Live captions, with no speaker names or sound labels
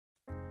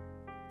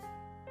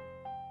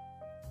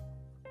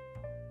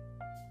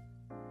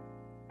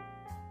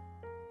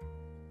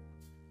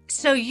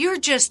So you're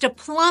just a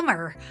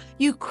plumber.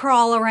 You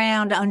crawl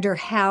around under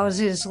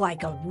houses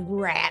like a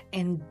rat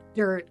in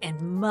dirt and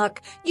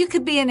muck. You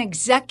could be an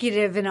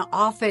executive in an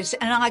office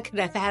and I could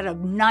have had a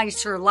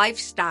nicer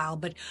lifestyle,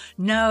 but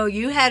no,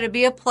 you had to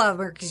be a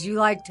plumber because you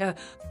like to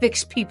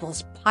fix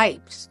people's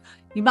pipes.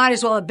 You might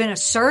as well have been a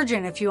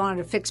surgeon if you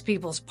wanted to fix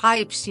people's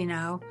pipes,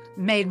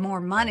 made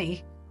more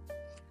money.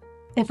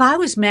 If I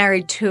was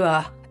married to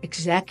a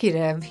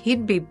executive,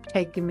 he'd be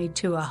taking me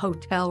to a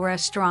hotel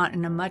restaurant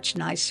in a much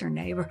nicer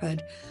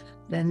neighborhood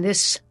than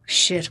this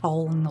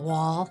shithole in the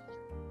wall.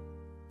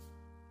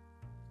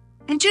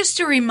 And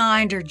just a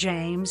reminder,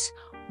 James,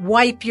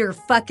 wipe your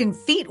fucking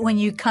feet when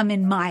you come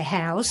in my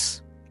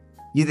house.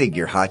 You think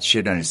you're hot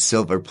shit on a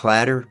silver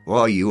platter?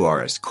 All you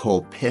are is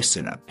cold piss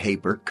in a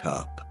paper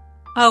cup.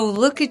 Oh,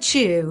 look at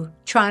you,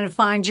 trying to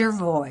find your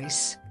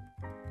voice.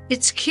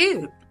 It's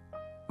cute.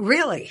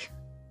 Really.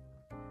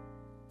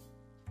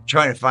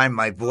 Trying to find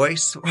my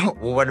voice? Well,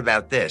 what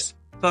about this?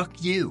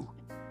 Fuck you.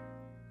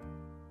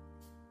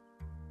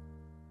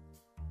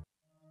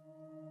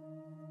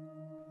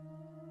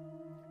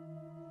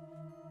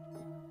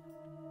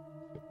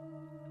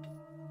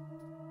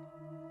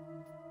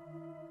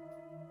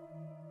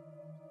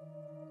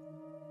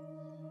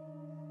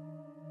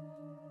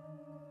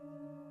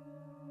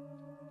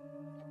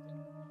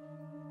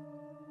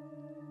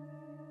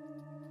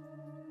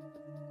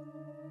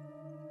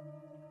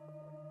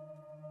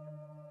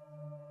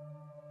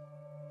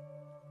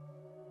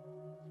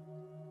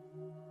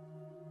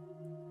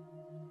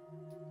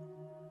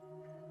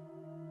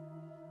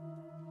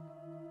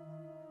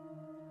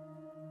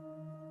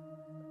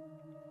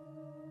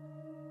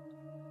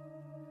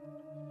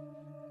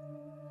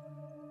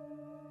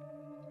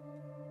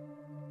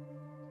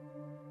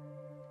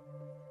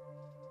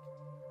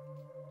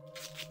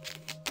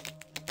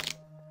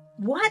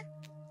 What?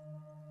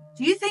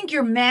 Do you think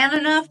you're man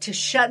enough to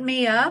shut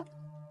me up?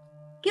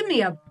 Give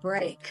me a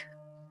break.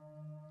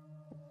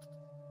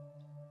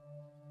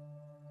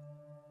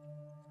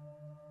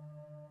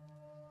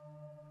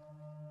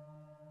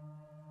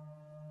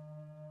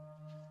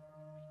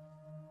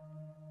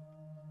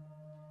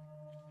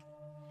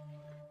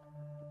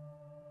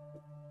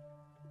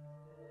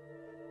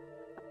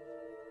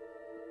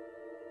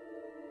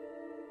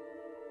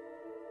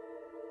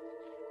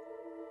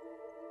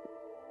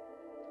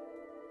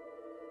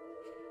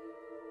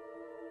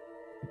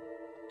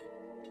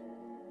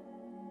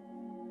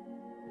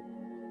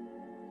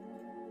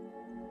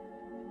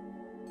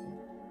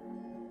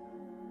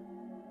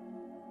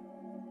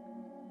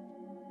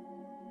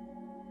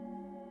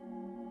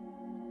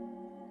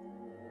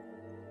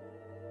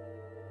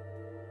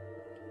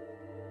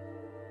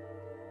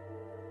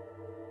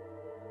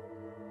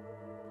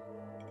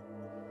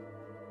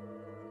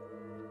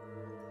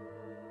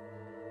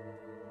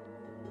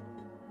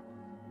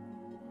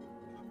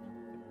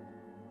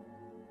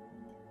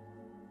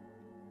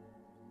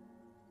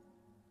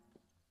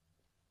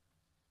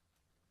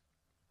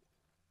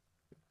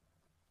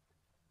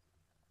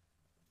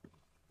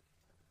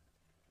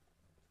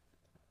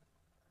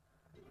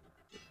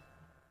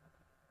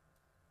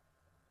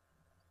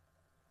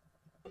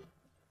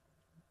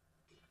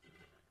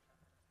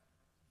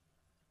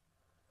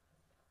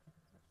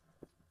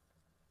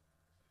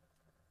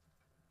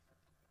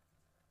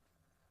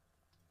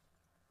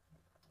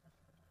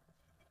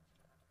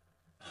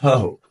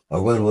 Oh, a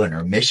little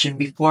intermission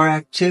before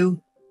Act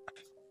 2?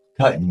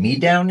 Cutting me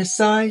down to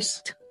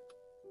size?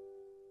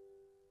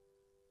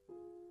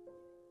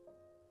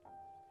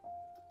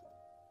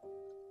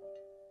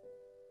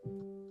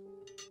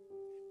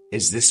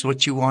 Is this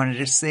what you wanted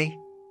to see?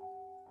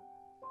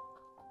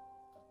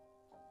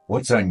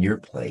 What's on your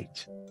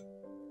plate?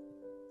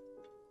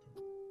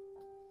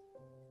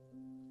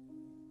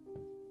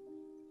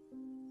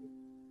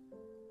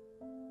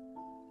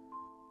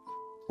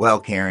 Well,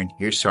 Karen,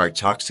 here's to our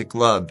toxic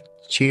love.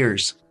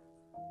 Cheers.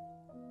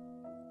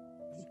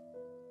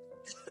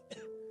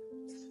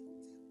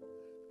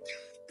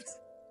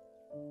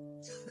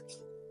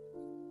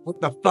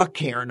 What the fuck,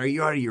 Karen? Are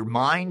you out of your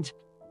mind?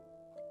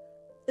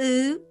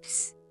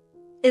 Oops.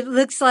 It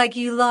looks like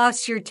you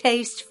lost your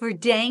taste for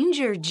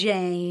danger,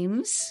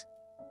 James.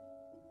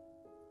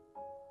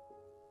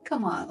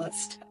 Come on,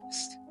 let's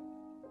toast.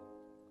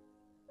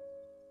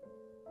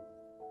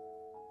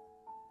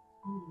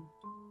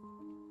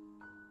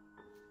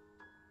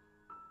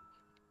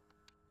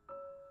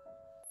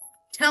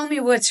 Tell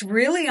me what's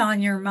really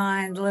on your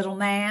mind, little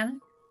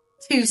man.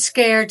 Too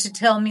scared to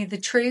tell me the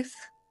truth?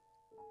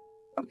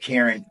 Oh,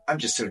 Karen, I'm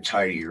just so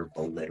tired of your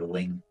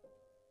belittling.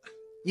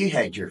 You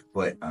had your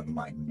foot on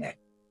my neck,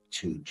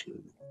 too.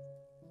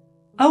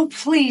 Oh,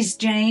 please,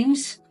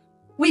 James.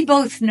 We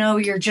both know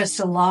you're just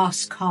a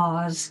lost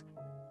cause.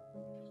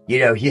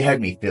 You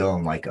had me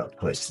feeling like a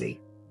pussy,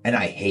 and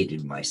I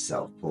hated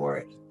myself for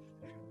it.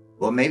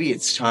 Well, maybe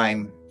it's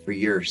time for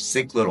your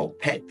sick little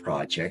pet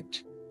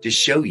project to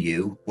show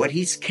you what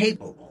he's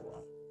capable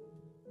of.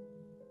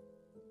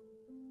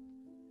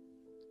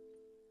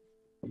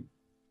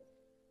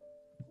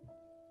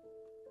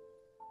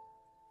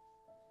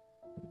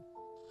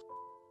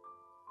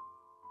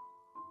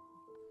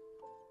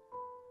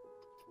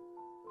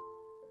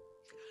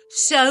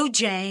 So,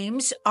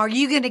 James, are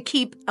you going to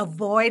keep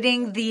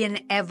avoiding the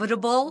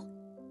inevitable?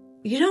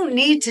 You don't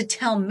need to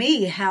tell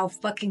me how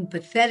fucking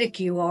pathetic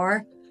you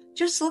are.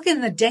 Just look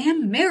in the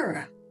damn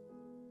mirror.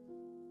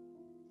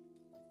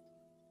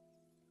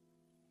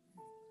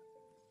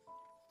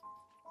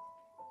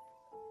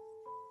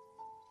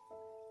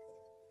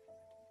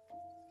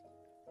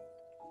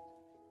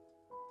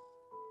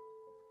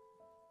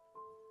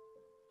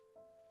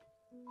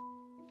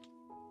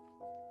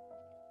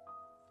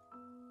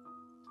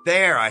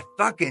 There, I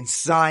fucking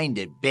signed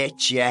it,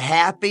 bitch. You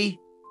happy?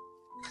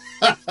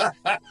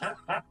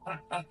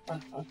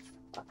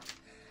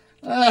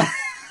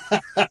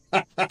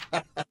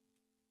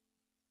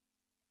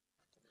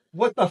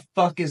 What the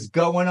fuck is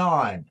going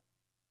on?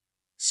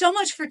 So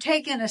much for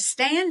taking a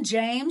stand,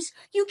 James.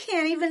 You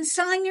can't even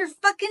sign your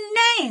fucking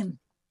name.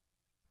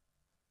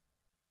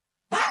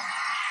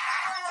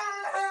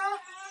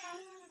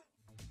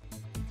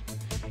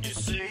 You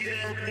say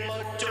that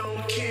what